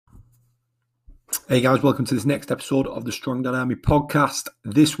Hey guys, welcome to this next episode of the Strong Dad Army podcast.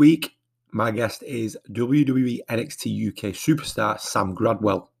 This week, my guest is WWE NXT UK superstar Sam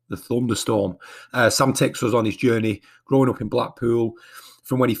Gradwell, the Thunderstorm. Sam takes us on his journey growing up in Blackpool,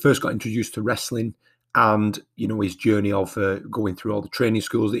 from when he first got introduced to wrestling, and his journey of going through all the training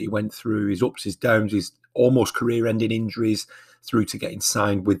schools that he went through, his ups, his downs, his almost career-ending injuries, through to getting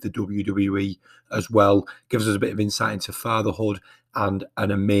signed with the WWE as well. Gives us a bit of insight into fatherhood and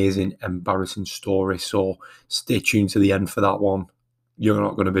an amazing, embarrassing story. So stay tuned to the end for that one. You're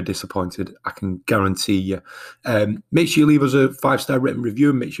not going to be disappointed, I can guarantee you. Make sure you leave us a 5-star written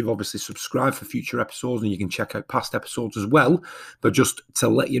review, and make sure you've obviously subscribed for future episodes, and you can check out past episodes as well. But just to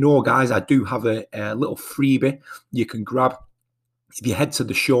let you know, guys, I do have a little freebie you can grab. If you head to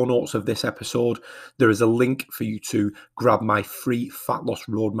the show notes of this episode, there is a link for you to grab my free fat loss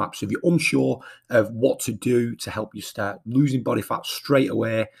roadmap. So if you're unsure of what to do to help you start losing body fat straight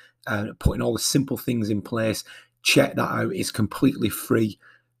away and putting all the simple things in place, check that out. It's completely free.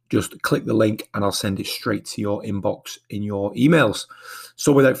 Just click the link and I'll send it straight to your inbox in your emails.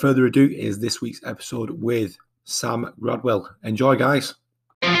 So without further ado, is this week's episode with Sam Gradwell. Enjoy, guys.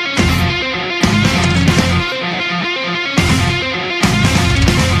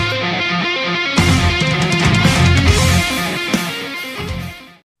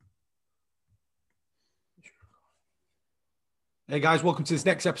 Hey guys, welcome to this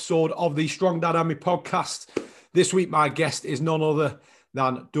next episode of the Strong Dad Army podcast. This week, my guest is none other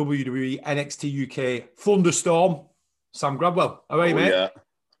than WWE NXT UK Thunderstorm, Sam Gradwell. How are you, mate? Yeah.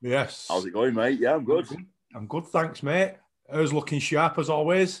 Yes. How's it going, mate? Yeah, I'm good. I'm good, thanks, mate. How's looking sharp as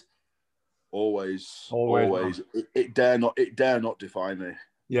always? Always. It dare not define me.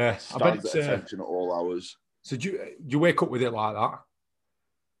 Yeah. Stands at attention at all hours. So do you wake up with it like that?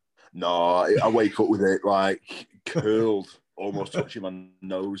 No, I wake up with it like curled, almost touching my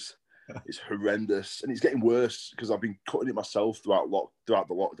nose. It's horrendous, and it's getting worse because I've been cutting it myself throughout the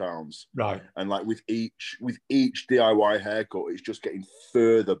lockdowns. Right. And like with each DIY haircut, it's just getting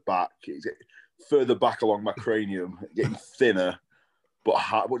further back. It's getting further back along my cranium, getting thinner, but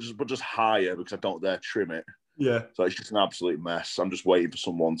just higher because I don't dare trim it. Yeah. So it's just an absolute mess. I'm just waiting for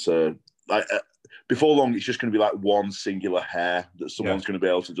someone to like. Before long, it's just going to be like one singular hair that someone's going to be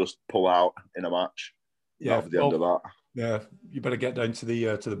able to just pull out in a match. Yeah. After the end of that. Yeah, you better get down to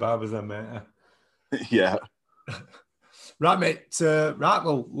the barbers then, mate. Yeah. Right, mate. Right,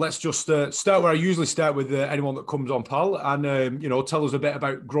 well, let's just start where I usually start with anyone that comes on, pal, and tell us a bit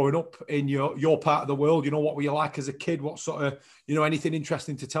about growing up in your part of the world. What were you like as a kid? What sort of anything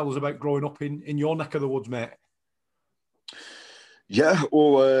interesting to tell us about growing up in your neck of the woods, mate? Yeah,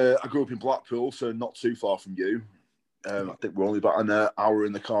 well, I grew up in Blackpool, so not too far from you. I think we're only about an hour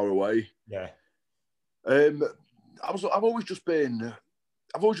in the car away. Yeah. I've always just been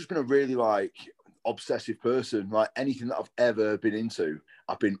a really like obsessive person. Like anything that I've ever been into,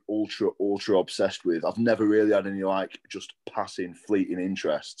 I've been ultra obsessed with. I've never really had any like just passing fleeting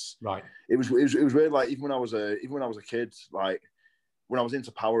interests. Right. It was really like even when I was a kid, like when I was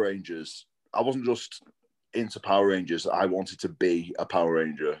into Power Rangers, I wasn't just into Power Rangers. I wanted to be a Power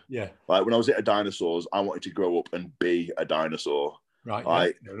Ranger. Yeah. Like when I was into dinosaurs, I wanted to grow up and be a dinosaur. Right.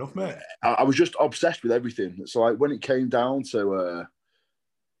 Like, fair enough, mate. I was just obsessed with everything. So like when it came down to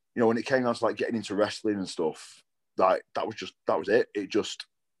like getting into wrestling and stuff, like that was it. It just,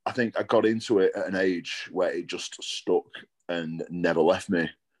 I think I got into it at an age where it just stuck and never left me.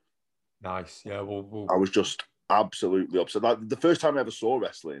 Nice. Yeah. Well, I was just absolutely obsessed. Like the first time I ever saw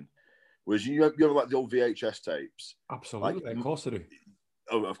wrestling was you ever like the old VHS tapes? Absolutely. Like, of course I do.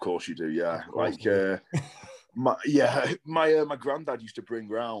 Oh, of course you do. Yeah. Like, my granddad used to bring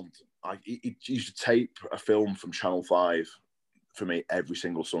round. He used to tape a film from Channel 5 for me every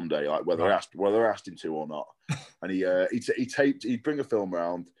single Sunday, like whether I asked him to or not. And he'd bring a film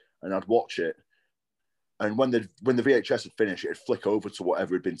round, and I'd watch it. And when the VHS had finished, it'd flick over to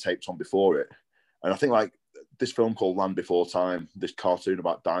whatever had been taped on before it. And I think like this film called Land Before Time, this cartoon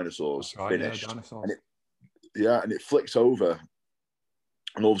about dinosaurs, finished. Yeah, dinosaurs. And it flicks over,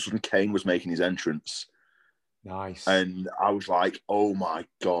 and all of a sudden Kane was making his entrance. Nice. And I was like, oh my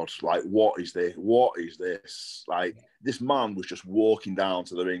God, like, what is this? What is this? Like, this man was just walking down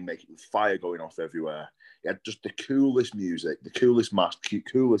to the ring, making fire going off everywhere. He had just the coolest music, the coolest mask,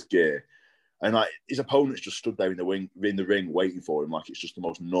 coolest gear. And like his opponents just stood there in the ring waiting for him like it's just the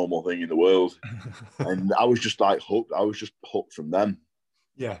most normal thing in the world. And I was just like hooked. I was just hooked from them.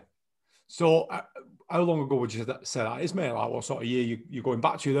 Yeah. So how long ago would you say that is, mate? Like what sort of year you're going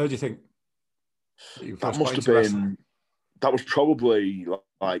back to there, do you think? That must have been, that was probably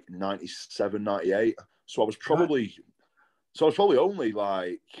like 97, 98. So I was probably only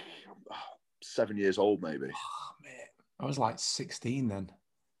like, 7 years old, maybe. Oh, mate, I was like 16 then.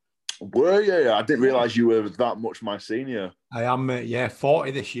 Were you? I didn't realise you were that much my senior. I am,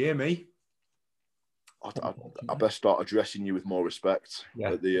 40 this year, me. I best start addressing you with more respect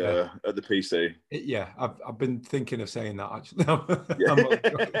at the PC. I've been thinking of saying that actually.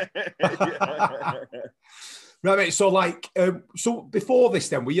 Right, mate. So, like, so before this,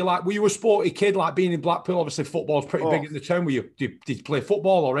 then were you a sporty kid? Like being in Blackpool, obviously football's pretty big in the town. Did you play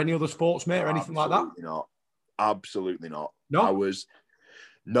football or any other sports, mate, or anything like that? Absolutely not. No, I was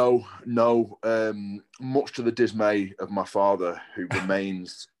no. Much to the dismay of my father, who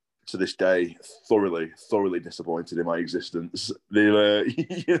remains to this day thoroughly disappointed in my existence. My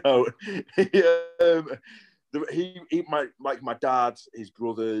dad, his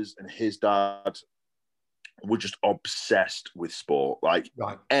brothers, and his dad were just obsessed with sport. Like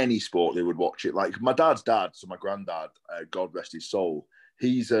any sport, they would watch it. Like my dad's dad, so my granddad, God rest his soul,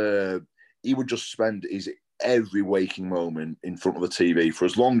 he would just spend his every waking moment in front of the TV for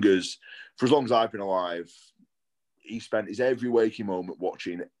as long as I've been alive. He spent his every waking moment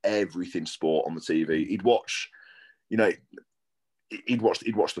watching everything sport on the TV. He'd watch the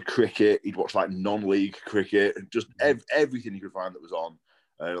cricket. He'd watch like non-league cricket, just everything he could find that was on,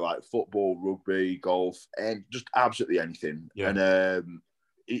 like football, rugby, golf, and just absolutely anything. Yeah. And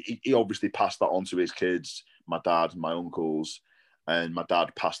he obviously passed that on to his kids, my dad and my uncles, and my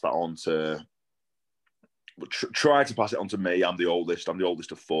dad passed that on to. Try to pass it on to me. I'm the oldest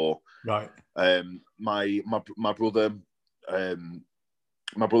of four. Right. My brother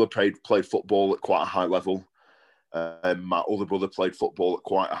played football at quite a high level. My other brother played football at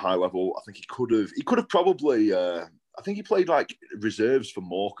quite a high level. I think he could have probably. I think he played like reserves for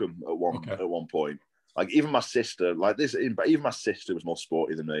Morecambe at one point. Like even my sister, even my sister was more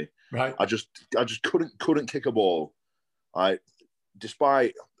sporty than me. Right. I just couldn't kick a ball.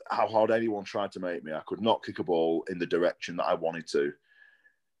 Despite how hard anyone tried to make me, I could not kick a ball in the direction that I wanted to.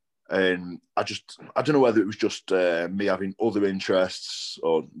 And I don't know whether it was just me having other interests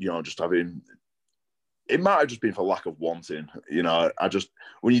or, just having, it might have just been for lack of wanting.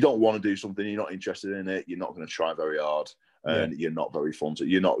 When you don't want to do something, you're not interested in it, you're not going to try very hard, and you're not going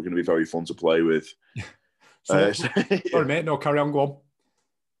to be very fun to play with. Sorry, mate, no, carry on, go on.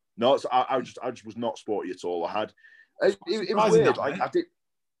 No, I just was not sporty at all. It was weird. I did.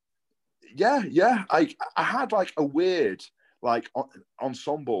 Yeah. I had like a weird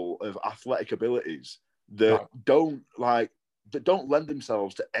ensemble of athletic abilities that don't lend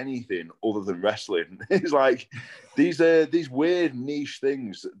themselves to anything other than wrestling. It's like these weird niche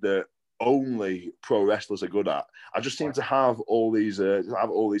things that only pro wrestlers are good at. I just seem to have all these things.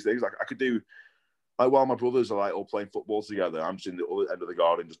 Like I could do. Like while my brothers are like all playing football together, I'm just in the other end of the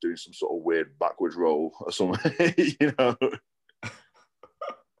garden just doing some sort of weird backwards roll or something,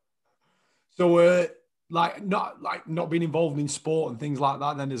 So, not being involved in sport and things like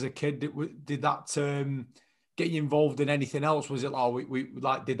that. Then, as a kid, did that get you involved in anything else? Was it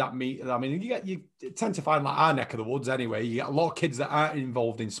did that meet? I mean, you tend to find like our neck of the woods anyway. You get a lot of kids that aren't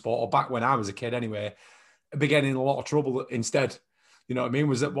involved in sport, or back when I was a kid anyway, getting in a lot of trouble instead. You know what I mean?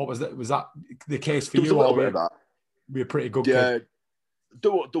 Was that the case for you? There was a little bit of that. You're a pretty good kid.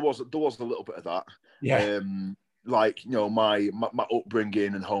 There was a little bit of that. Yeah. My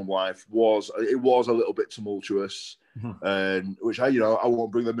upbringing and home life was a little bit tumultuous, and which I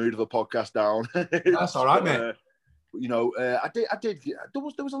won't bring the mood of the podcast down. That's all right, mate. I did. There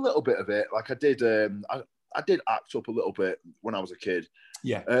was a little bit of it. Like I did act up a little bit when I was a kid.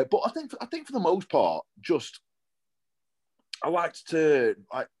 Yeah. But I think for the most part, I liked to.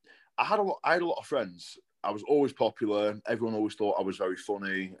 I had a lot of friends. I was always popular. Everyone always thought I was very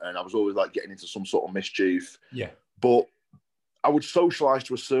funny, and I was always like getting into some sort of mischief. Yeah. But I would socialize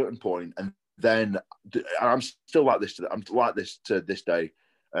to a certain point, and then I'm still like this. I'm like this to this day.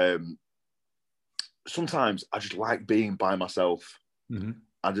 Sometimes I just like being by myself. Mm-hmm.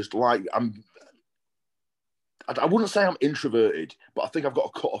 I wouldn't say I'm introverted, but I think I've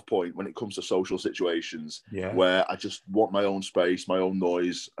got a cut-off point when it comes to social situations where I just want my own space, my own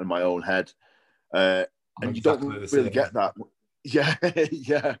noise, and my own head. And you don't really get that. Yeah.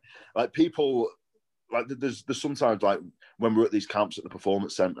 Like people, like there's sometimes like when we're at these camps at the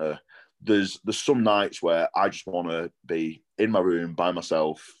performance center, there's some nights where I just want to be in my room by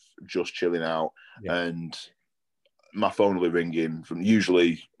myself, just chilling out, and my phone will be ringing from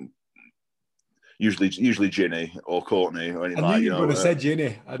usually Ginny or Courtney or anything. I knew you were going to say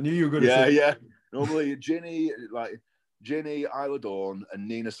Ginny. I knew you were going to say. Yeah. Normally Ginny, Isla Dawn, and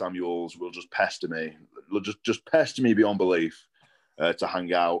Nina Samuels will just pester me. They'll just pester me beyond belief to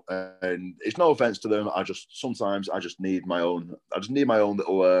hang out. And it's no offense to them. Sometimes I just need my own. I just need my own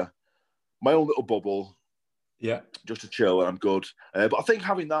little my own little bubble. Yeah. Just to chill, and I'm good. But I think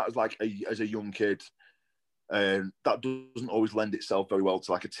having that as like as a young kid, that doesn't always lend itself very well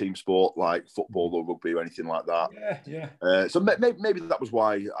to like a team sport like football or rugby or anything like that. Yeah. So maybe that was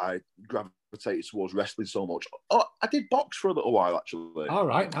why I gravitated towards wrestling so much. Oh, I did box for a little while actually. All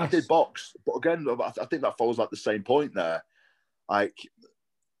right, nice. I did box, but again, I think that follows like the same point there. Like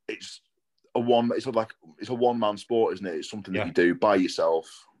it's a one-man sport, isn't it? It's something that you do by yourself.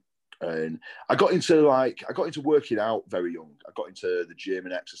 And I got into working out very young. I got into the gym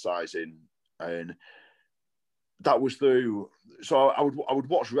and exercising, and that was through. So I would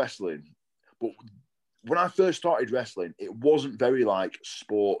watch wrestling, but when I first started wrestling, it wasn't very like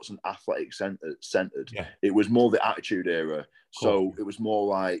sports and athletic centered. Yeah. It was more the Attitude Era. Cool. So it was more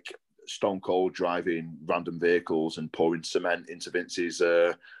like Stone Cold driving random vehicles and pouring cement into Vince's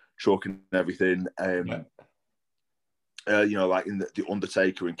truck and everything. You know, like in the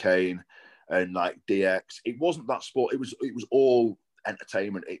Undertaker and Kane and like DX. It wasn't that sport. It was all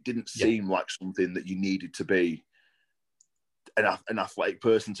entertainment. It didn't seem like something that you needed to be an athletic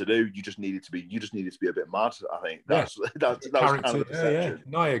person to do. You just needed to be a bit mad. I think that was kind of the perception. Yeah.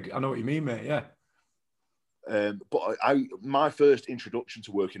 No, I know what you mean, mate. Yeah. But my first introduction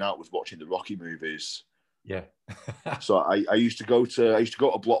to working out was watching the Rocky movies. Yeah. So I used to go to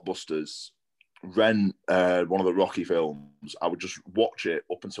Blockbusters, rent one of the Rocky films. I would just watch it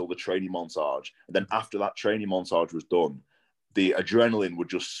up until the training montage, and then after that training montage was done, the adrenaline would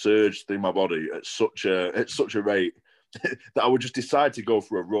just surge through my body at such a rate that I would just decide to go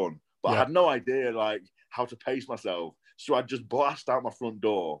for a run. But I had no idea like how to pace myself, so I'd just blast out my front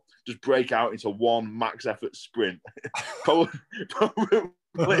door, just break out into one max effort sprint, probably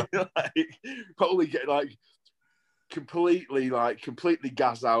get like completely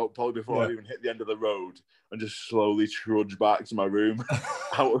gas out probably before I even hit the end of the road, and just slowly trudge back to my room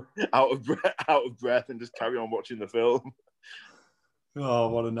out of breath and just carry on watching the film. Oh,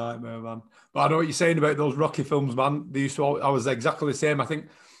 what a nightmare, man. But I know what you're saying about those Rocky films, man. I was exactly the same. I think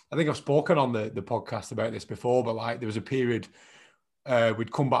I've spoken on the podcast about this before, but like there was a period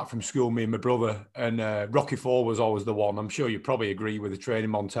we'd come back from school, me and my brother, and Rocky 4 was always the one. I'm sure you probably agree with the training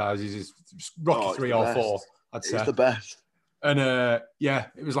montages. It's Rocky 3 or 4. I'd say. It's the best. And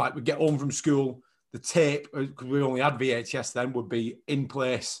it was like we'd get home from school, the tape, because we only had VHS then, would be in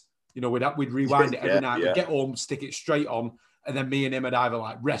place. You know, we'd rewind it every night. We'd get home, stick it straight on, and then me and him would either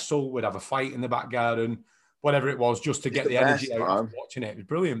like wrestle, we'd have a fight in the back garden, whatever it was, just to get the energy out of watching it. It was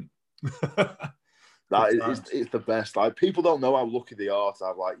brilliant. It's the best. Like people don't know how lucky they are to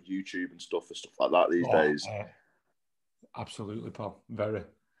have like YouTube and stuff like that these days. Absolutely, Paul. Very.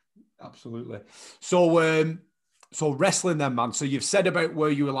 Absolutely. So wrestling then, man. So you've said about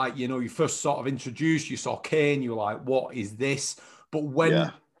where you were like, you know, you first sort of introduced, you saw Kane, you were like, what is this? But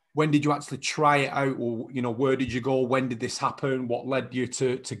when did you actually try it out? Or, you know, where did you go? When did this happen? What led you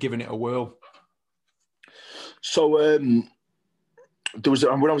to giving it a whirl? So there was,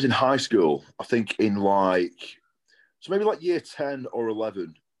 when I was in high school, I think in maybe like year 10 or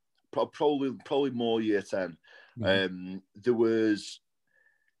 11, probably more year 10. There was,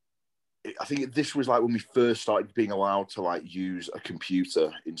 I think this was like when we first started being allowed to like use a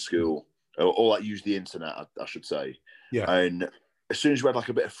computer in school or like use the internet, I should say. Yeah. And as soon as we had like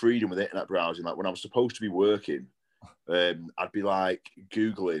a bit of freedom with internet browsing, like when I was supposed to be working, I'd be like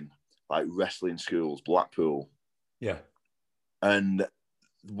Googling like wrestling schools, Blackpool. Yeah. And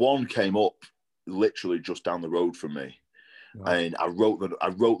one came up literally just down the road from me. Wow. And I wrote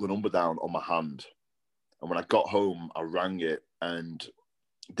the number down on my hand. And when I got home, I rang it, and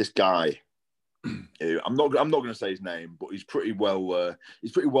this guy, I'm not going to say his name, but he's pretty well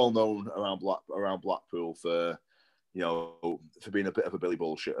known around Blackpool for, you know, for being a bit of a Billy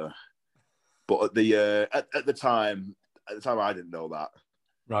bullshitter. But at the time I didn't know that.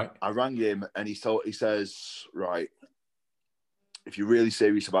 Right. I rang him, and he says, right, if you're really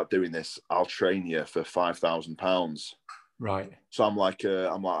serious about doing this, I'll train you for £5,000. Right. So I'm like,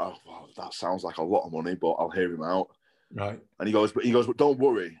 oh, well, that sounds like a lot of money, but I'll hear him out. Right. And he goes, but don't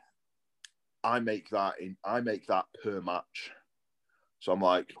worry, I make that per match. So I'm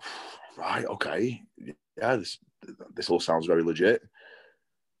like, right, okay, yeah, this all sounds very legit. And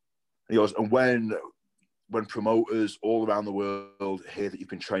he goes, and when promoters all around the world hear that you've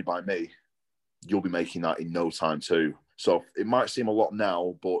been trained by me, you'll be making that in no time too. So it might seem a lot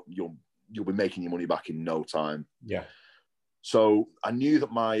now, but you'll be making your money back in no time. Yeah. So I knew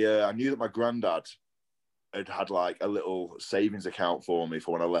that my granddad had like a little savings account for me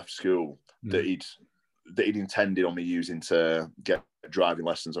for when I left school that he'd intended on me using to get driving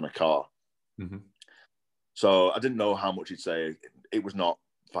lessons on a car. Mm-hmm. So I didn't know how much he'd say. It was not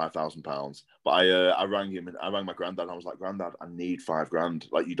 £5,000. But I rang him and I rang my granddad. And I was like, Granddad, I need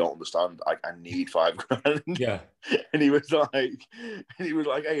 £5,000. Like, you don't understand. I need £5,000. Yeah. And he was like, hey, he was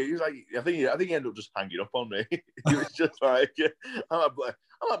like, I think he ended up just hanging up on me. He was just like, I'm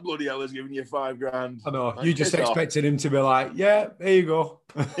like, bloody hell is giving you £5,000. I know. Like, You just expected him to be like, yeah, there you go.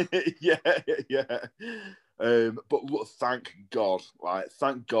 yeah. But look, thank God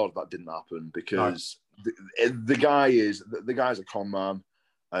that didn't happen, because the guy's a con man.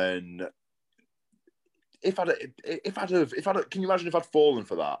 And if I'd can you imagine if I'd fallen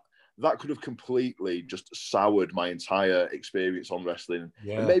for that? That could have completely just soured my entire experience on wrestling.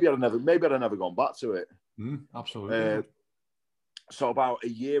 Yeah. And maybe I'd have never gone back to it. Absolutely. So about a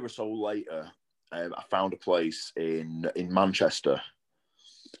year or so later, I found a place in Manchester,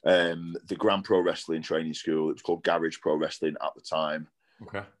 the Grand Pro Wrestling Training School. It was called Garage Pro Wrestling at the time.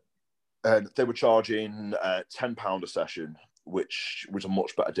 Okay. And they were charging £10 a session, which was a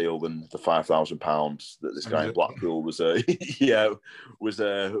much better deal than the £5,000 that this guy in Blackpool was was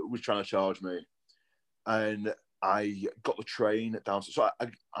trying to charge me. And I got the train down. So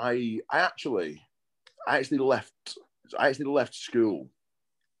I actually left school.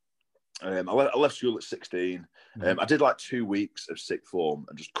 I left school at 16. I did like 2 weeks of sixth form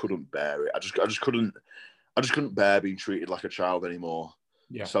and just couldn't bear it. I just couldn't bear being treated like a child anymore.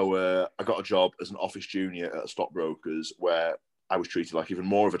 Yeah. So I got a job as an office junior at a stockbrokers, where I was treated like even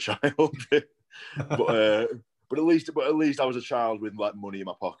more of a child. but at least I was a child with like money in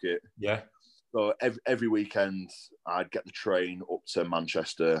my pocket. Yeah. So every weekend I'd get the train up to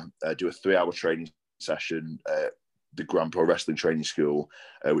Manchester, do a 3-hour training session at the Grand Pro Wrestling Training School,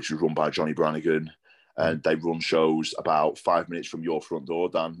 which was run by Johnny Brannigan. And they run shows about 5 minutes from your front door,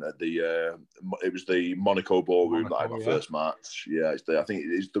 Dan. At it was the Monaco Ballroom that I had my first match. Yeah, I think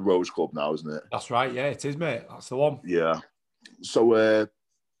it's the Rose Club now, isn't it? That's right. Yeah, it is, mate. That's the one. Yeah. So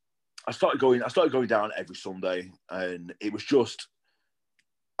I started going down every Sunday, and it was just,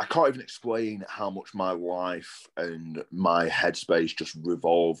 I can't even explain how much my life and my headspace just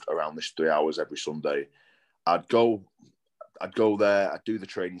revolved around this 3 hours every Sunday. I'd go there, I'd do the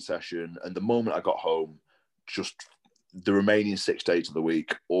training session, and the moment I got home, just the remaining 6 days of the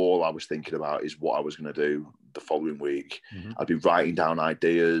week, all I was thinking about is what I was going to do the following week. Mm-hmm. I'd be writing down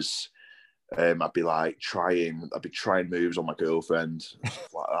ideas. I'd be trying moves on my girlfriend, stuff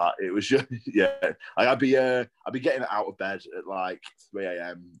like that. It was just, I'd be getting out of bed at like 3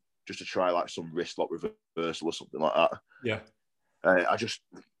 a.m. just to try like some wrist lock reversal or something like that. Yeah. I just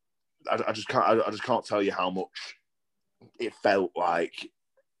can't tell you how much it felt like.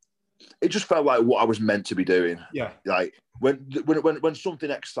 It just felt like what I was meant to be doing. Yeah. Like when something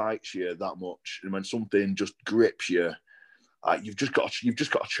excites you that much, and when something just grips you, you've just got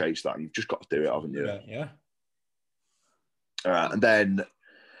to chase that. You've just got to do it, haven't you? Yeah. And then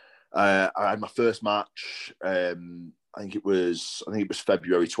I had my first match. I think it was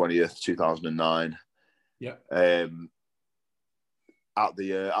February 20th, 2009. Yeah. At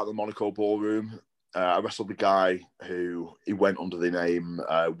the Monaco Ballroom. I wrestled the guy who he went under the name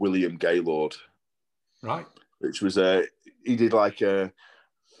William Gaylord, right? Which was he did like a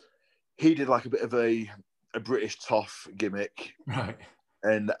bit of a British tough gimmick, right?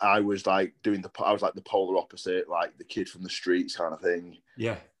 And I was like the polar opposite, like the kid from the streets kind of thing.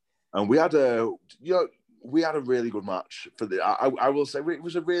 Yeah, and we had a really good match for the. I will say it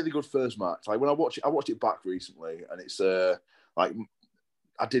was a really good first match. Like when I watched it back recently, and it's like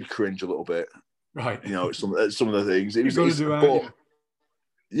I did cringe a little bit. Right. You know, some of the things. It was, but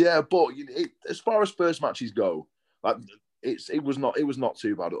as far as first matches go, like it was not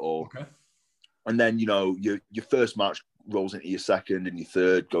too bad at all. Okay. And then your first match rolls into your second, and your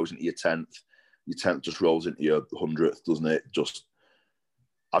third goes into your 10th. Your 10th just rolls into your 100th, doesn't it?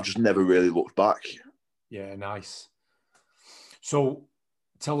 I've just never really looked back. Yeah, nice. So,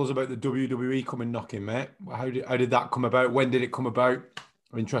 tell us about the WWE coming knocking, mate. How did that come about? When did it come about?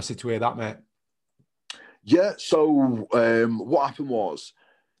 I'm interested to hear that, mate. Yeah, so what happened was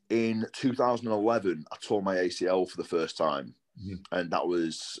in 2011, I tore my ACL for the first time, and that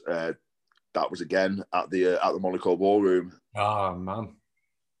was again at the Monaco Ballroom. Oh man,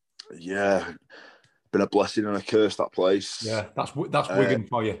 yeah, been a blessing and a curse, that place. Yeah, that's Wigan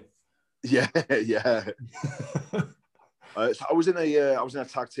for you. Yeah. So I was in a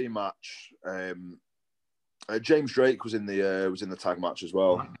tag team match. James Drake was in the tag match as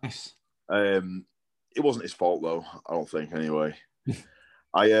well. Nice. It wasn't his fault though, I don't think. Anyway,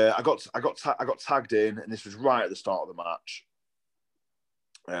 I got tagged in, and this was right at the start of the match.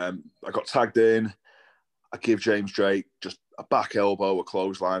 I got tagged in. I give James Drake just a back elbow, a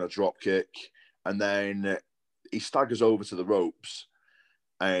clothesline, a drop kick, and then he staggers over to the ropes,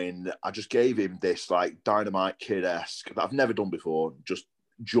 and I just gave him this like Dynamite Kid-esque that I've never done before, just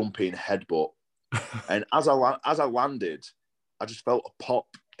jumping headbutt. And as I landed, I just felt a pop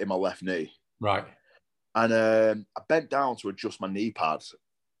in my left knee. Right. And I bent down to adjust my knee pad,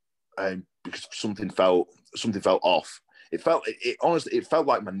 and because something felt off. It honestly, it felt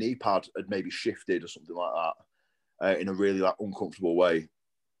like my knee pad had maybe shifted or something like that, in a really like uncomfortable way.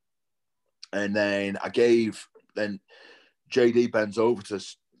 And then then JD bends over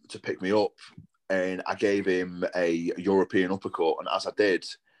to pick me up, and I gave him a European uppercut. And as I did,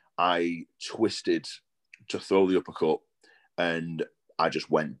 I twisted to throw the uppercut, and I just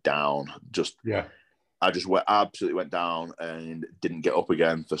went down. I just absolutely went down and didn't get up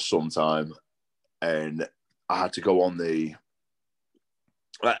again for some time. And I had to go on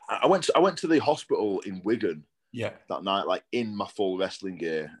I went to the hospital in Wigan. Yeah. That night, like in my full wrestling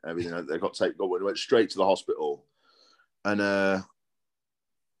gear, everything. I went straight to the hospital, and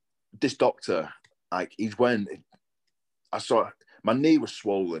this doctor, like, I saw my knee was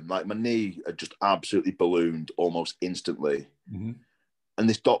swollen, like my knee had just absolutely ballooned almost instantly. Mm-hmm. And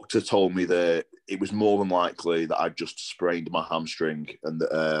this doctor told me that it was more than likely that I'd just sprained my hamstring and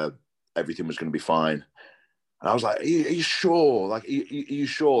that everything was going to be fine. And I was like, are you sure? Like, are you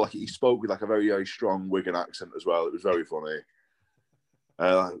sure? Like, he spoke with like a very, very strong Wigan accent as well. It was very funny.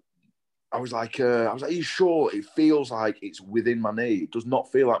 I was like, are you sure? It feels like it's within my knee. It does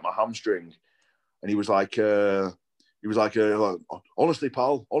not feel like my hamstring. And he was like, honestly,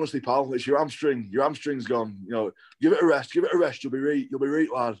 pal, it's your hamstring. Your hamstring's gone. You know, give it a rest. You'll be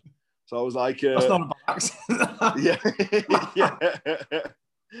right, lad. So I was like, that's not a bad accent. Yeah, yeah.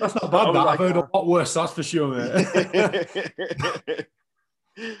 That's not bad. I've heard a lot worse. That's for sure, mate.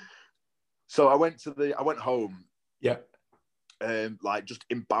 So I went home. Yeah. Like just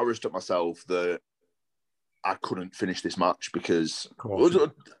embarrassed at myself that I couldn't finish this match because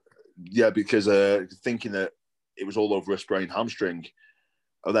thinking that it was all over a sprained hamstring.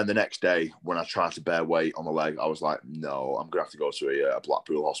 And then the next day, when I tried to bear weight on the leg, I was like, no, I'm gonna have to go to a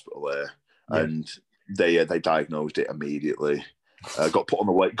Blackpool hospital there, and they diagnosed it immediately. Got put on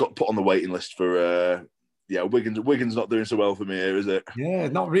the waiting list for Wigan's not doing so well for me here, is it? Yeah,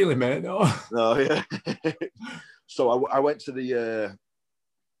 not really, mate. No. No, yeah. So I went to the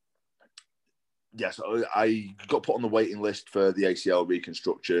I got put on the waiting list for the ACL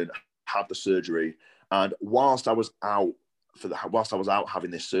reconstruction, had the surgery, and whilst I was out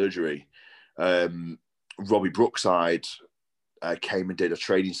having this surgery, Robbie Brookside came and did a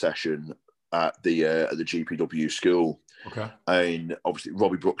training session at the GPW school. Okay. And obviously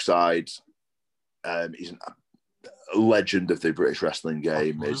Robbie Brookside is a legend of the British wrestling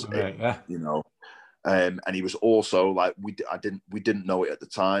game. You know, and he was also like we didn't know it at the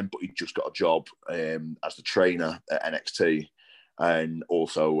time, but he just got a job as the trainer at NXT and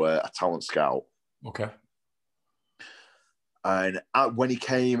also a talent scout. Okay. And when he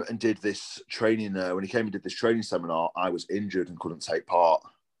came and did this training seminar, I was injured and couldn't take part.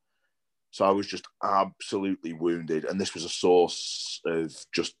 So I was just absolutely wounded. And this was a source of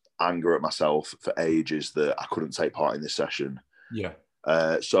just anger at myself for ages that I couldn't take part in this session. Yeah.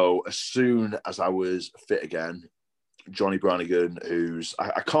 So as soon as I was fit again, Johnny Brannigan,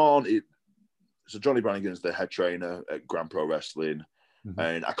 so Johnny Brannigan's the head trainer at Grand Pro Wrestling. Mm-hmm.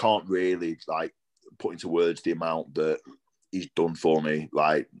 And I can't really like put into words the amount that he's done for me,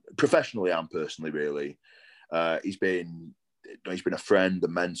 like professionally and personally, really. He's been a friend, a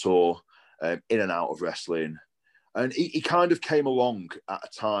mentor, in and out of wrestling. And he kind of came along at a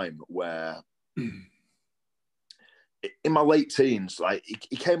time where in my late teens, like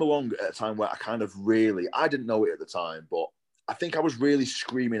he came along at a time where I didn't know it at the time, but I think I was really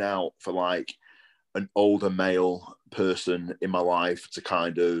screaming out for like an older male person in my life to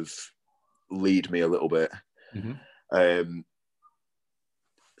kind of lead me a little bit. Mm-hmm.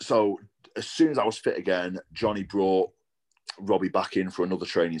 So as soon as I was fit again, Johnny brought Robbie back in for another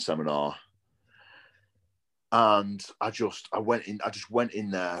training seminar. And I just went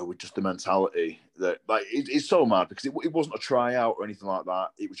in there with just the mentality that like it's so mad because it wasn't a tryout or anything like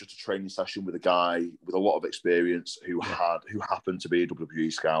that. It was just a training session with a guy with a lot of experience who happened to be a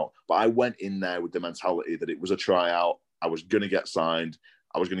WWE scout. But I went in there with the mentality that it was a tryout. I was going to get signed.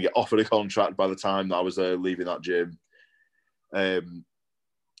 I was going to get offered a contract by the time that I was leaving that gym.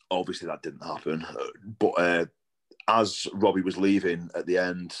 Obviously that didn't happen. But as Robbie was leaving at the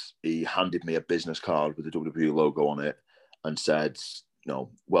end, he handed me a business card with the WWE logo on it and said,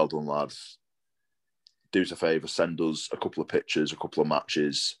 well done, lads. Do us a favour, send us a couple of pictures, a couple of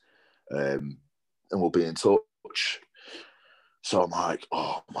matches, and we'll be in touch. So I'm like,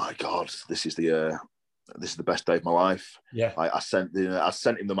 oh my God, this is the this is the best day of my life. Yeah. I sent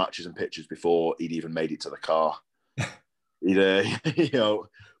him the matches and pictures before he'd even made it to the car. He'd,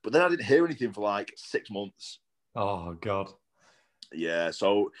 but then I didn't hear anything for like 6 months. Oh God. Yeah.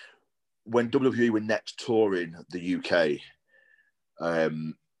 So when WWE were next touring the UK,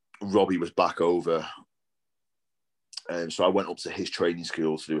 Robbie was back over. So I went up to his training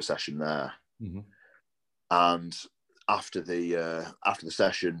school to do a session there. Mm-hmm. And after the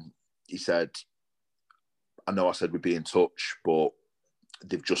session, he said, I know I said we'd be in touch, but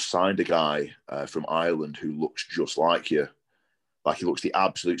they've just signed a guy from Ireland who looks just like you. Like, he looks the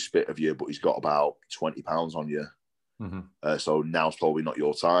absolute spit of you, but he's got about 20 pounds on you. Mm-hmm. So now's probably not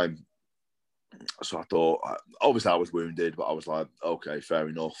your time. So I thought, obviously I was wounded, but I was like, okay, fair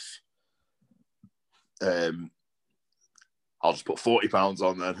enough. I'll just put 40 pounds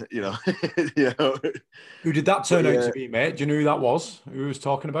on then, you know. Who did that turn out to be, mate? Do you know who that was? Who was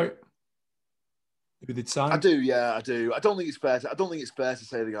talking about? Who did sign? I do, yeah, I do. I don't think it's fair to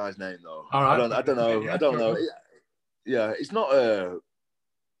say the guy's name though. All right. I don't know. Yeah, I don't know. Yeah, it's not I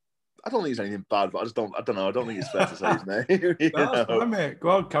don't think it's anything bad, but I don't know. I don't think it's fair to say his name. That's fine, mate.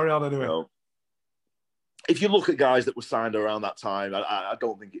 Go on, carry on anyway. If you look at guys that were signed around that time, I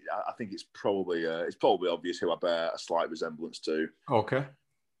don't think I think it's probably obvious who I bear a slight resemblance to. Okay.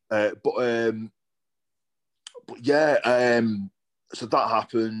 But yeah, so that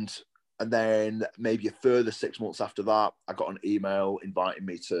happened, and then maybe a further 6 months after that, I got an email inviting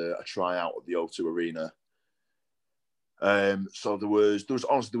me to a tryout at the O2 Arena. So there was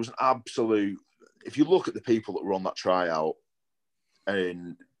an absolute. If you look at the people that were on that tryout,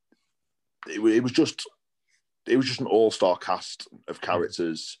 and it was just an all-star cast of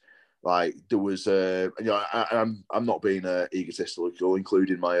characters. Like, there was, I'm not being egotistical,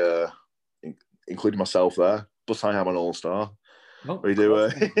 including myself there, but I am an all-star. No, we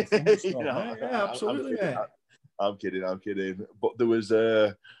do. Yeah, absolutely. I'm kidding. But there was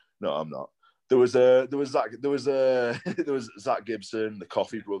no, I'm not. There was Zach Gibson, the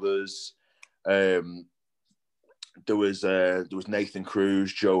Coffee Brothers. There was Nathan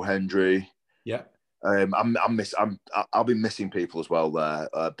Cruz, Joe Hendry. Yeah. I'll be missing people as well there,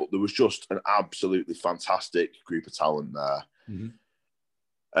 but there was just an absolutely fantastic group of talent there.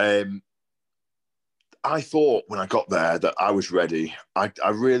 Mm-hmm. I thought when I got there that I was ready. I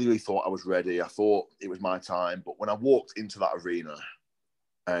really thought I was ready. I thought it was my time. But when I walked into that arena,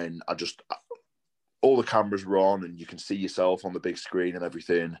 and all the cameras were on, and you can see yourself on the big screen and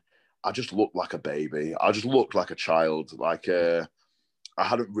everything, I just looked like a baby. I just looked like a child. Like, I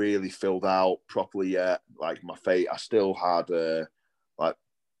hadn't really filled out properly yet. Like, my face, I still had like,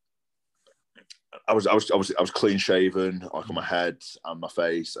 I was clean shaven, like on my head and my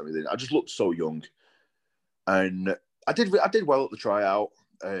face, everything. I just looked so young, and I did well at the tryout.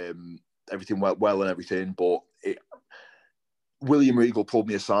 Everything went well and everything, but William Regal pulled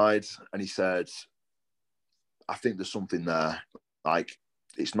me aside and he said, "I think there's something there. Like,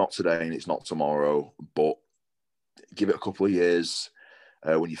 it's not today and it's not tomorrow, but give it a couple of years."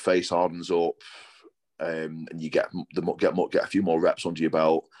 When your face hardens up, and you get a few more reps under your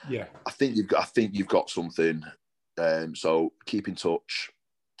belt, yeah, I think you've got something. So keep in touch.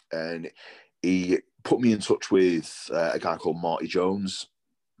 And he put me in touch with a guy called Marty Jones,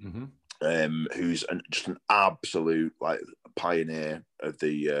 who's just an absolute like pioneer of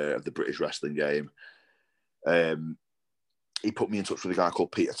the British wrestling game. He put me in touch with a guy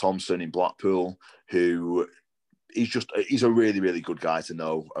called Peter Thompson in Blackpool, who. He's a really, really good guy to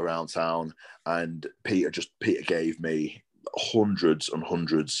know around town. And Peter gave me hundreds and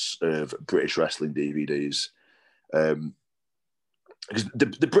hundreds of British wrestling DVDs. Because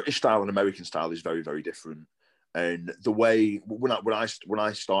the British style and American style is very, very different. And the way when I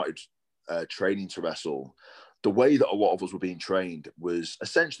started training to wrestle, the way that a lot of us were being trained was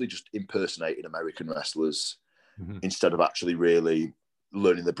essentially just impersonating American wrestlers instead of actually really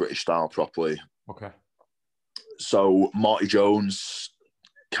learning the British style properly. Okay. So Marty Jones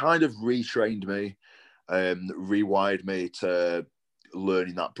kind of retrained me, rewired me to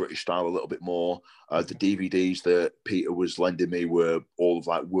learning that British style a little bit more. The DVDs that Peter was lending me were all of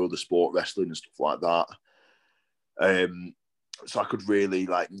like World of Sport wrestling and stuff like that. So I could really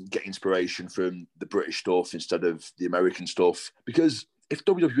like get inspiration from the British stuff instead of the American stuff. Because if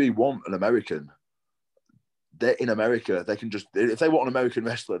WWE want an American, they're in America. They can just, if they want an American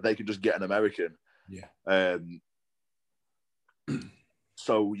wrestler, they can just get an American. Yeah.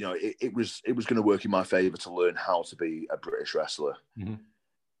 So, you know, it was going to work in my favor to learn how to be a British wrestler.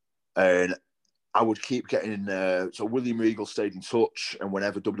 And I would keep getting, so William Regal stayed in touch, and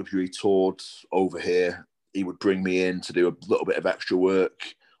whenever WWE toured over here, he would bring me in to do a little bit of extra work,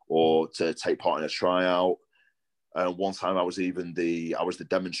 or to take part in a tryout. One time I was the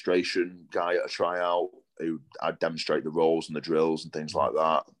demonstration guy at a tryout I'd demonstrate the roles and the drills and things like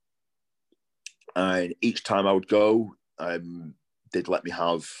that. And each time I would go, they'd let me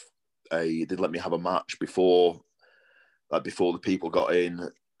have a match before the people got in,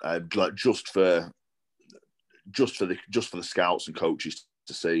 like just for the scouts and coaches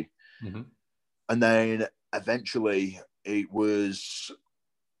to see. Mm-hmm. And then eventually I'd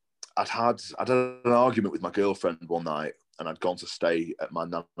had an argument with my girlfriend one night, and I'd gone to stay at my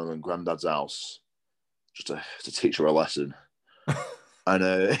nana and granddad's house just to teach her a lesson. And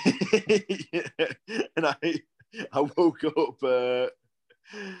and I woke up.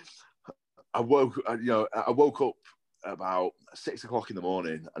 I woke up about 6 o'clock in the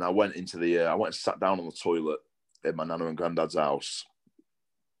morning, and I went and sat down on the toilet in my nana and granddad's house,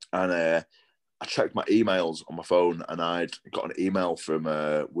 and I checked my emails on my phone, and I'd got an email from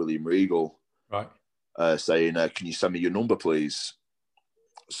William Regal, right, saying, "Can you send me your number, please?"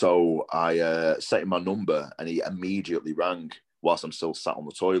 So I set him my number, and he immediately rang whilst I'm still sat on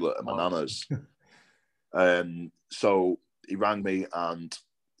the toilet at my nana's. So he rang me and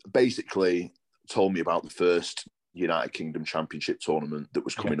basically told me about the first United Kingdom Championship tournament that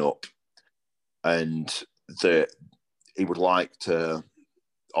was coming up, and that he would like to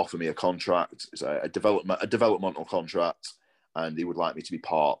offer me a contract, a developmental contract, and he would like me to be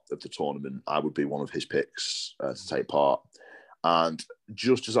part of the tournament. I would be one of his picks to take part. And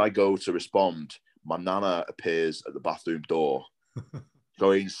just as I go to respond, my nana appears at the bathroom door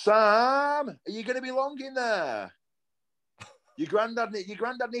going, "Sam, are you going to be long in there? Your granddad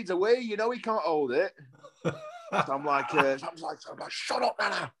needs a wee. You know he can't hold it." So I'm like, "Shut up,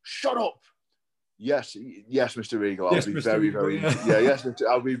 Nana! Shut up!" Yes, Mr. Regal. I'll be very, very. Yes,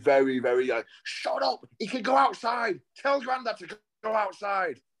 I'll be very, very. Shut up! He can go outside. Tell Granddad to go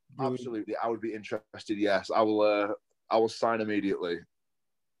outside. Brilliant. Absolutely, I would be interested. Yes, I will. I will sign immediately.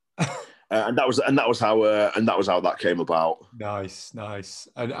 And that was how that came about. Nice.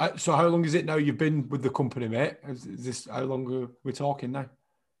 And so, how long is it now you've been with the company, mate? Is this how long are we talking now?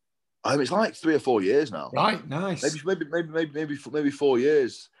 It's like 3 or 4 years now. Right, nice. Maybe 4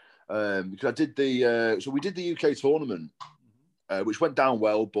 years. Because I did we did the UK tournament, which went down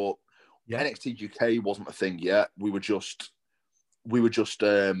well, but NXT UK wasn't a thing yet. We were just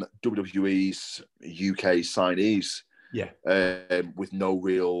WWE's UK signees, with no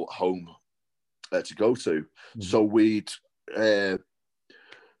real home to go to. Mm-hmm. So we'd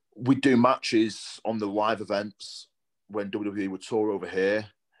do matches on the live events when WWE would tour over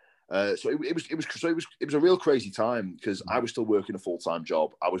here. So it was a real crazy time because I was still working a full-time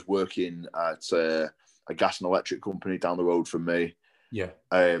job. I was working at a gas and electric company down the road from me.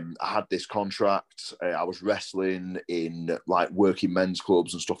 I had this contract. I was wrestling in like working men's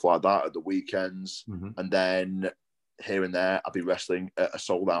clubs and stuff like that at the weekends. Mm-hmm. And then here and there, I'd be wrestling at a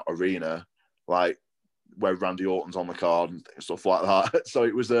sold-out arena, like where Randy Orton's on the card and stuff like that. So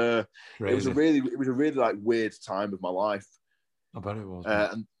it was a really like weird time of my life. I bet it was.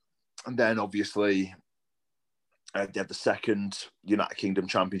 And then obviously they had the second United Kingdom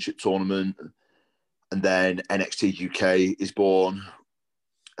Championship tournament, and then NXT UK is born,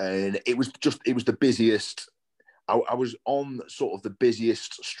 and it was the busiest. I was on sort of the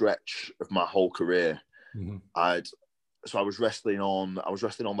busiest stretch of my whole career. Mm-hmm. I was wrestling on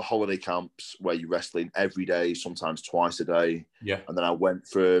the holiday camps where you're wrestling every day, sometimes twice a day. Yeah. And then I went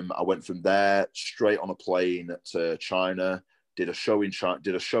from there straight on a plane to China. Did a show in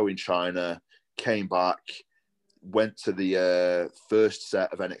China, came back, went to the first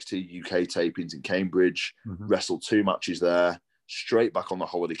set of NXT UK tapings in Cambridge, mm-hmm. wrestled 2 matches there, straight back on the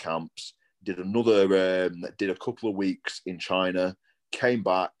holiday camps, did a couple of weeks in China, came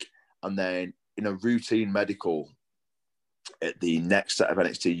back, and then in a routine medical at the next set of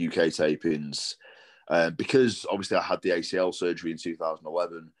NXT UK tapings, because obviously I had the ACL surgery in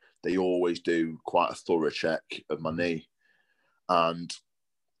 2011, they always do quite a thorough check of my knee. And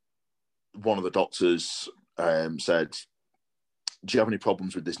one of the doctors said, "Do you have any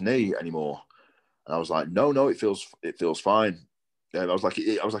problems with this knee anymore?" And I was like, "No, it feels fine." And I was like,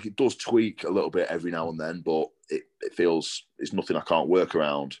 it does tweak a little bit every now and then, but it's nothing I can't work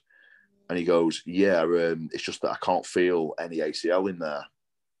around. And he goes, "Yeah, it's just that I can't feel any ACL in there."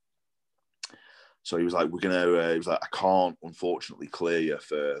 So he was like, "I can't unfortunately clear you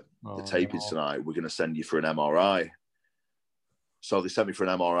for the tapings tonight. We're going to send you for an MRI." So they sent me for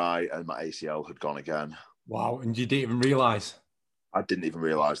an MRI, and my ACL had gone again. Wow! And you didn't even realise? I didn't even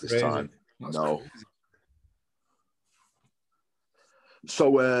realise this time. That's no. Crazy.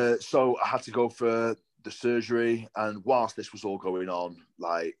 So I had to go for the surgery, and whilst this was all going on,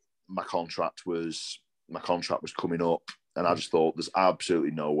 like my contract was coming up, and I just thought there's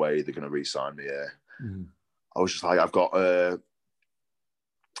absolutely no way they're going to re-sign me here. Mm. I was just like,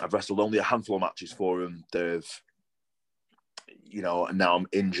 I've wrestled only a handful of matches for them. They've, and now I'm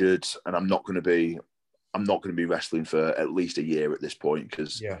injured, and I'm not going to be wrestling for at least a year at this point,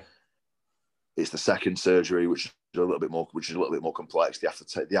 because it's the second surgery, which is a little bit more complex. They have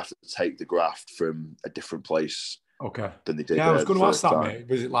to take the graft from a different place. Okay. Than they did. Yeah, I was going to ask that, time. mate.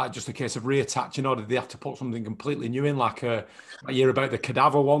 Was it like just a case of reattaching, or did they have to put something completely new in, like I hear about the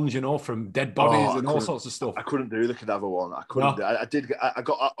cadaver ones, from dead bodies and all sorts of stuff? I couldn't do the cadaver one. I couldn't. No. I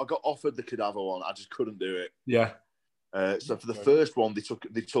got offered the cadaver one. I just couldn't do it. Yeah. So for the first one,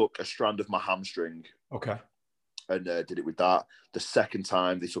 they took a strand of my hamstring. Okay. And did it with that. The second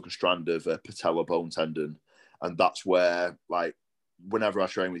time, they took a strand of patella bone tendon, and that's where, like, whenever I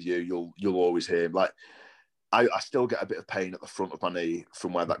train with you, you'll always hear, like, I still get a bit of pain at the front of my knee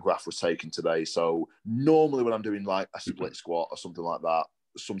from where that graft was taken today. So normally when I'm doing like a split squat or something like that,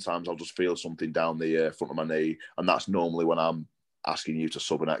 sometimes I'll just feel something down the front of my knee, and that's normally when I'm asking you to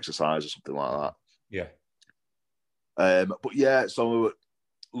sub an exercise or something like that. Yeah. But yeah, so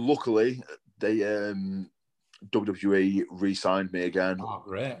luckily they WWE re-signed me again. Oh,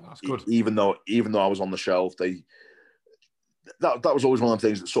 great. That's good. Even though I was on the shelf, that was always one of the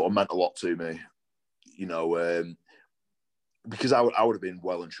things that sort of meant a lot to me. Because I would have been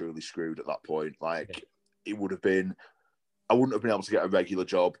well and truly screwed at that point. Like, it would have been, I wouldn't have been able to get a regular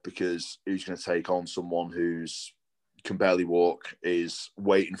job, because who's going to take on someone who's can barely walk, is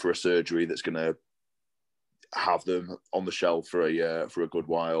waiting for a surgery that's going to have them on the shelf for a good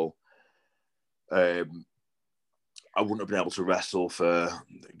while. I wouldn't have been able to wrestle for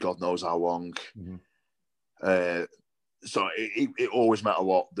God knows how long. Mm-hmm. So it always meant a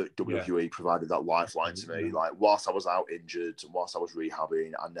lot that WWE provided that lifeline to me. Like, whilst I was out injured and whilst I was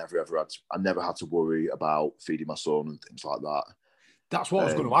rehabbing, I never had to worry about feeding my son and things like that. That's what I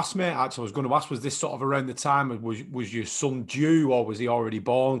was going to ask, mate. Actually, I was going to ask, was this sort of around the time, was your son due, or was he already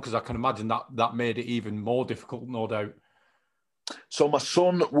born? Because I can imagine that made it even more difficult, no doubt. So my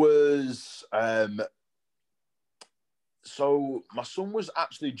son was,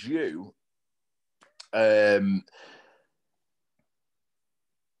 actually due.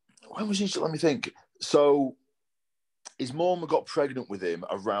 When was he? Let me think. So his mom got pregnant with him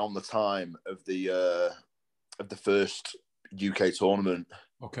around the time of the first UK tournament.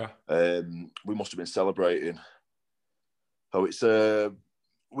 Okay. We must have been celebrating. So it's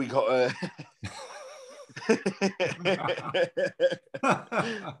we got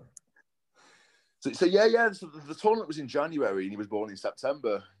So yeah. So the tournament was in January, and he was born in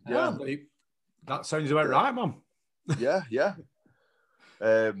September. Yeah, that sounds about right, Mum. Yeah.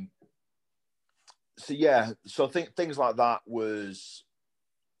 So things like that was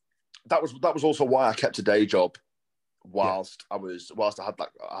also why I kept a day job whilst I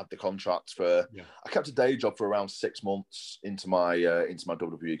had the contract for. Yeah. I kept a day job for around 6 months into my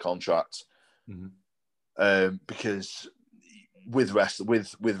WWE contract, because with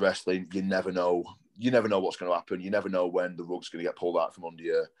wrestling, you never know what's going to happen. You never know when the rug's going to get pulled out from under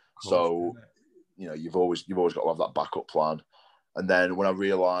you. So you've always got to have that backup plan. And then when I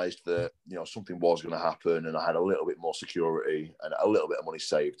realised that something was going to happen, and I had a little bit more security and a little bit of money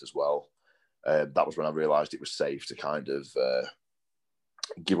saved as well, that was when I realised it was safe to kind of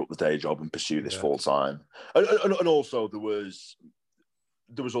give up the day job and pursue this full time. And also there was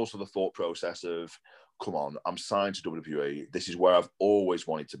also the thought process of, come on, I'm signed to WWE. This is where I've always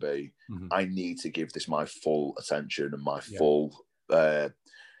wanted to be. Mm-hmm. I need to give this my full attention and my full.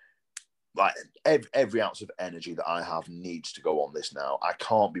 Like every ounce of energy that I have needs to go on this now. I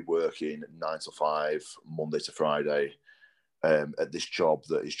can't be working 9 to 5, Monday to Friday, at this job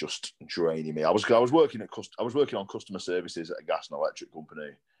that is just draining me. I was working on customer services at a gas and electric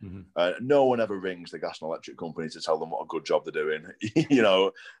company. Mm-hmm. No one ever rings the gas and electric company to tell them what a good job they're doing.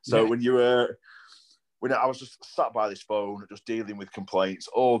 So when I was just sat by this phone, just dealing with complaints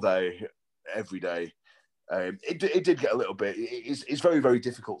all day, every day. It did get a little bit. It's very, very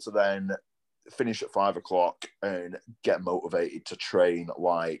difficult to then finish at 5 o'clock and get motivated to train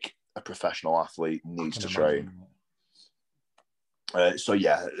like a professional athlete needs to train. There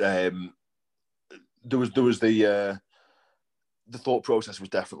was the thought process was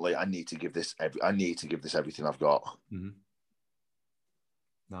definitely I need to give this everything I've got. Mm-hmm.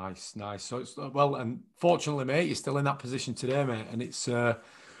 Nice. So it's and fortunately, mate, you're still in that position today, mate, and it's.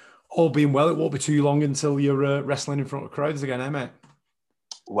 All being well, it won't be too long until you're wrestling in front of crowds again, mate?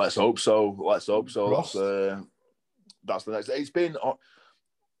 Let's hope so. That's the next. It's been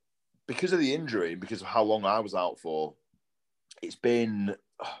because of the injury, because of how long I was out for. It's been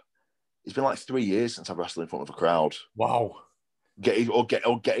It's been like 3 years since I've wrestled in front of a crowd. Wow. Getting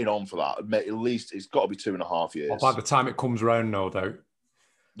on for that. At least it's got to be 2.5 years. Well, by the time it comes round, no doubt.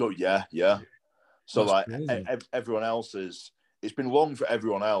 Oh, yeah. So, That's like, crazy. everyone else it's been long for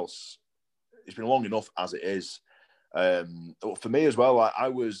everyone else. It's been long enough as it is. For me as well, I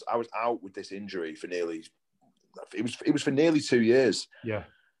was out with this injury for nearly, it was for nearly 2 years. Yeah.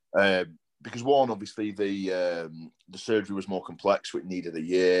 Because one, obviously the surgery was more complex, so it needed a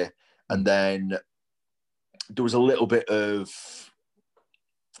year. And then there was a little bit of,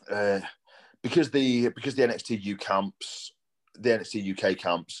 because the NXT UK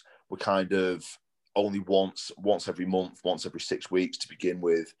camps were kind of only once every month, once every 6 weeks to begin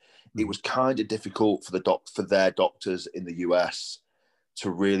with. It was kind of difficult for their doctors in the US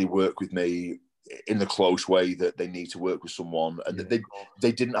to really work with me in the close way that they need to work with someone, and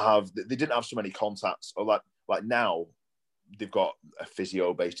they didn't have so many contacts. Or like now, they've got a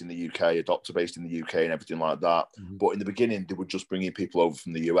physio based in the UK, a doctor based in the UK, and everything like that. But in the beginning, they were just bringing people over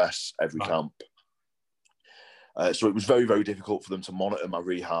from the US every camp. So it was very, very difficult for them to monitor my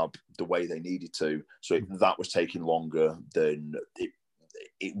rehab the way they needed to. So that was taking longer than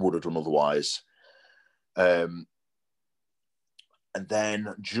it would have done otherwise. And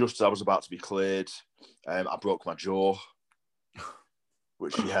then just as I was about to be cleared, I broke my jaw,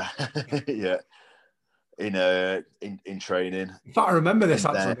 which, in training. In fact, I remember this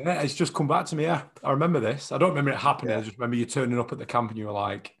actually. It's just come back to me. Yeah, I remember this. I don't remember it happening. I just remember you turning up at the camp and you were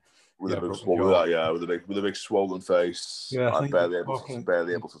like, with a big swollen face. Yeah, I'm barely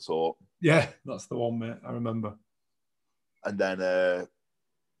able to talk. Yeah, that's the one, mate. I remember. And then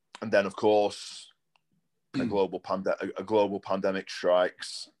of course, a global pandemic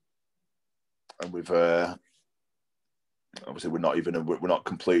strikes, and we've obviously we're not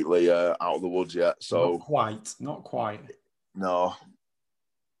completely out of the woods yet. So not quite. No.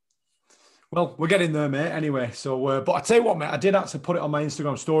 Well, we're getting there, mate. Anyway, so but I tell you what, mate, I did actually put it on my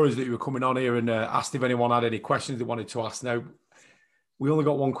Instagram stories that you were coming on here and asked if anyone had any questions they wanted to ask. Now, we only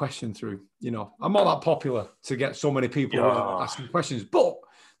got one question through. You know, I'm not that popular to get so many people asking questions, but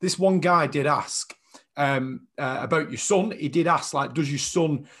this one guy did ask about your son. He did ask, like, does your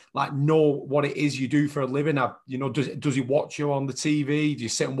son like know what it is you do for a living? Does he watch you on the TV? Do you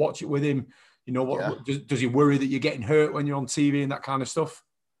sit and watch it with him? You know, does he worry that you're getting hurt when you're on TV and that kind of stuff?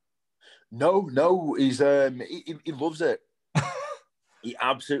 No, he's he loves it. he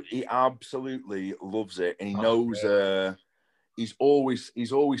absolutely loves it, and he knows. He's always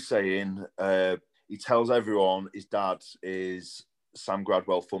saying. He tells everyone his dad is Sam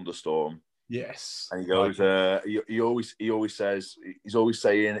Gradwell Thunderstorm. Yes, and he goes. He always says he's always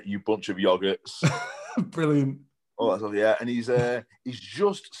saying you bunch of yogurts. Brilliant. Oh, that's, yeah, and he's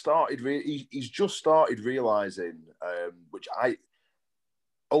just started. He's just started realizing, which I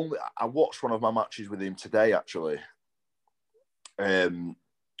watched one of my matches with him today, actually.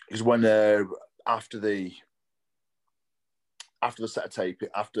 Because when after we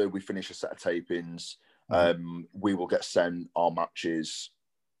finish a set of tapings, we will get sent our matches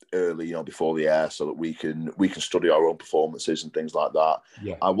early, before the air, so that we can study our own performances and things like that.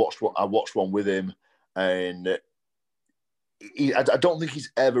 Yeah, I watched one with him, and I don't think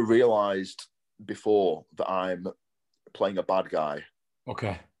he's ever realized before that I'm playing a bad guy.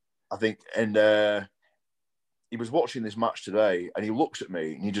 Okay. I think, and he was watching this match today, and he looks at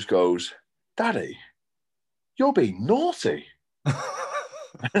me and he just goes, "Daddy, you're being naughty."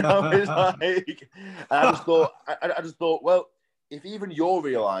 And I was like, I just thought, well, if even you're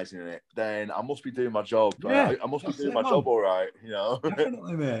realizing it, then I must be doing my job. Yeah, I must be doing my job all right,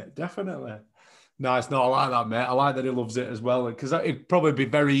 Definitely, mate. Definitely. No, it's not like that, mate. I like that he loves it as well, because it'd probably be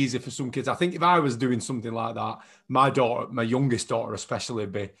very easy for some kids. I think if I was doing something like that, my youngest daughter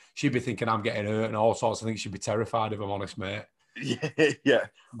especially, she'd be thinking I'm getting hurt and all sorts. I think she'd be terrified, if I'm honest, mate. Yeah.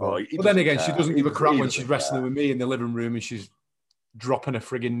 But then again, she doesn't give a crap when she's wrestling with me in the living room and she's dropping her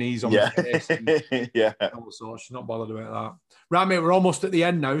frigging knees on her face. All sorts. She's not bothered about that. Right, mate, we're almost at the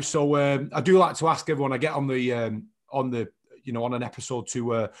end now. So I do like to ask everyone I get on an episode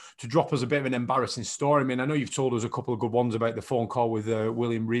to drop us a bit of an embarrassing story. I mean, I know you've told us a couple of good ones about the phone call with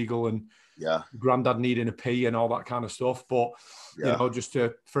William Regal and Grandad needing a pee and all that kind of stuff. But just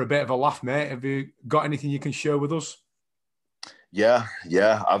for a bit of a laugh, mate, have you got anything you can share with us? Yeah.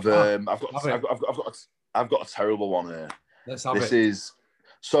 I've got a terrible one here. Let's have it. Is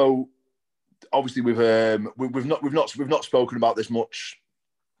so. Obviously, we've not spoken about this much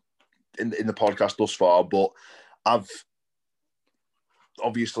in the podcast thus far, but I've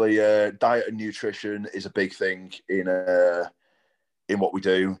obviously diet and nutrition is a big thing in what we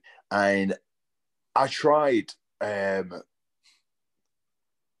do, and I tried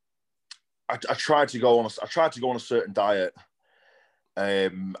I tried to go on a certain diet. I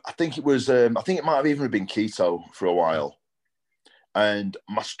think it was. I think it might have even been keto for a while, and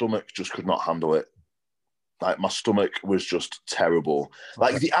my stomach just could not handle it. Like my stomach was just terrible.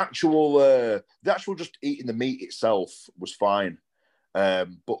 Like the actual just eating the meat itself was fine,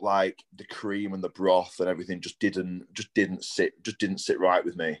 but like the cream and the broth and everything just didn't sit right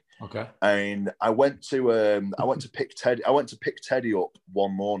with me. Okay. And I went to pick Teddy up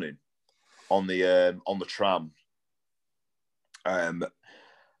one morning on the tram. I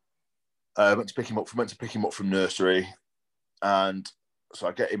went to pick him up from nursery, and so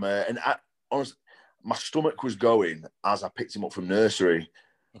I get him honestly, my stomach was going as I picked him up from nursery,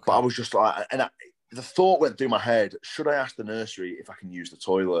 but I was just like, the thought went through my head: should I ask the nursery if I can use the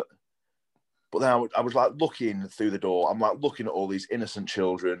toilet? But then I was like looking through the door. I'm like looking at all these innocent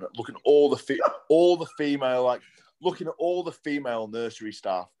children, looking at all the female, like looking at all the female nursery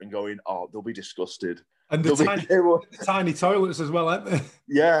staff and going, "Oh, they'll be disgusted." And the tiny toilets as well, aren't they?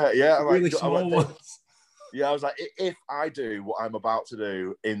 Yeah. Really small ones. Yeah, I was like, if I do what I'm about to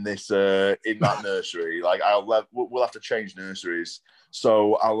do in this in that nursery, like we'll have to change nurseries.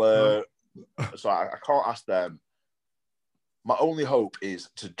 So I can't ask them. My only hope is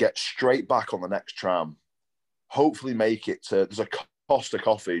to get straight back on the next tram. Hopefully, make it to. There's a Costa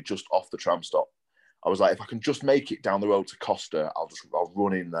Coffee just off the tram stop. I was like, if I can just make it down the road to Costa, I'll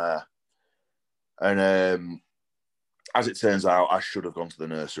run in there. And as it turns out, I should have gone to the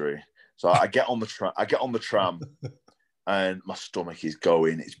nursery. So I get on the tram, and my stomach is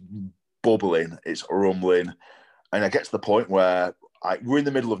going. It's bubbling. It's rumbling, and I get to the point where we're in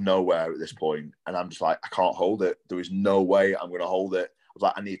the middle of nowhere at this point, and I'm just like, I can't hold it. There is no way I'm going to hold it. I was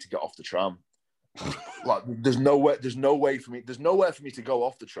like, I need to get off the tram. Like, there's nowhere for me to go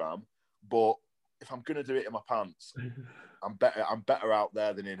off the tram. But if I'm going to do it in my pants, I'm better out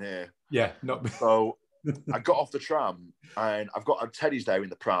there than in here. Yeah, not so. I got off the tram, and I've got Teddy's there in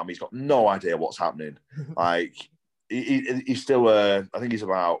the pram. He's got no idea what's happening. Like he's still, I think he's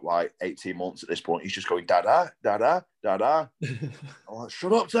about like 18 months at this point. He's just going, "Dada, dada, dada." I'm like,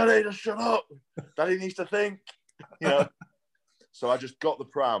 "Shut up, Teddy! Just shut up. Daddy needs to think." You know. So I just got the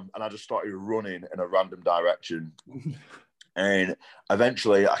pram and I just started running in a random direction, and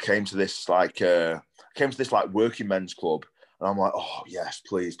eventually I came to this working men's club, and I'm like, "Oh yes,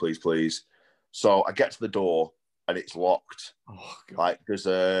 please, please, please." So I get to the door and it's locked. Oh, God. Like there's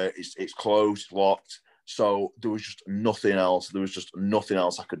it's closed, locked. So there was just nothing else. There was just nothing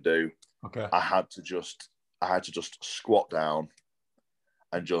else I could do. Okay. I had to just squat down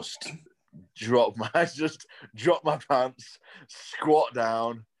and just drop my pants, squat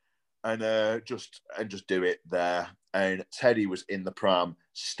down, and just do it there. And Teddy was in the pram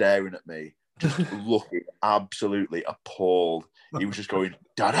staring at me, just looking absolutely appalled. He was just going,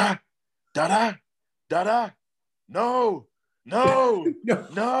 "Dada, dada, dada, no, no,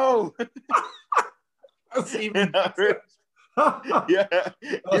 no." Yeah,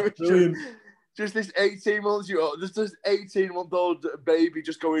 it was just this 18-month-old baby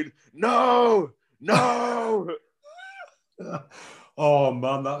just going, "No, no." Oh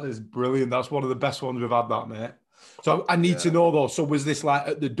man, that is brilliant. That's one of the best ones we've had, that, mate. So I need to know though. So was this like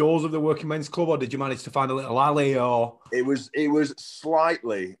at the doors of the Working Men's Club, or did you manage to find a little alley? Or it was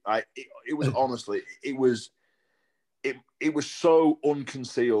slightly. It was honestly, it was so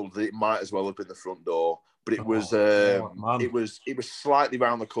unconcealed that it might as well have been the front door. But it was it was slightly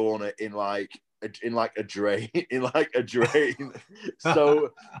round the corner in like a drain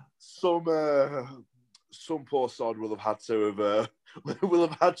So some poor sod will have had to have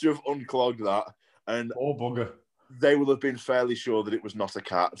unclogged that, and oh bugger, they will have been fairly sure that it was not a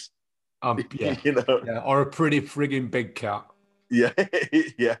cat. Yeah, you know? Yeah, or a pretty frigging big cat. Yeah,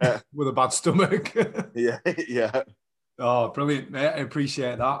 yeah, with a bad stomach. yeah. Oh, brilliant, mate! I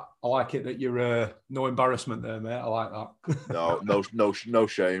appreciate that. I like it that you're no embarrassment there, mate. I like that. No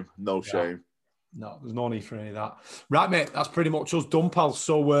shame, no shame. No, there's no need for any of that. Right, mate. That's pretty much us done, pal.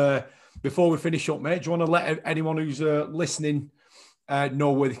 So before we finish up, mate, do you want to let anyone who's listening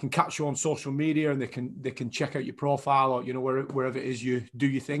know where they can catch you on social media, and they can check out your profile, or wherever it is you do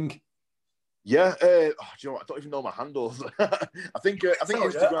your thing? Yeah, do you know what? I don't even know my handles. I think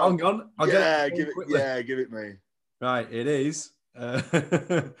Instagram. Hang on. Give it me. Right, it is.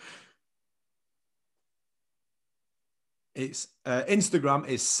 It's Instagram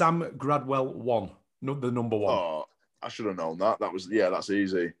is Sam Gradwell 1, not the number 1. Oh, I should have known that. That's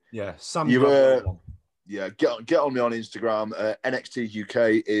easy. Yeah, Sam Gradwell 1. Yeah, get on me on Instagram. NXT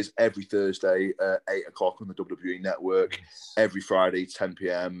UK is every Thursday, 8:00 on the WWE Network. Every Friday, 10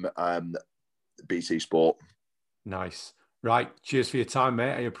 p.m. BT Sport. Nice. Right. Cheers for your time,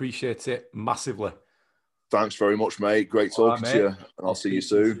 mate. I appreciate it massively. Thanks very much, mate. Great All right, talking to mate. you, and I'll see you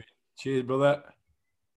soon. Cheers, brother.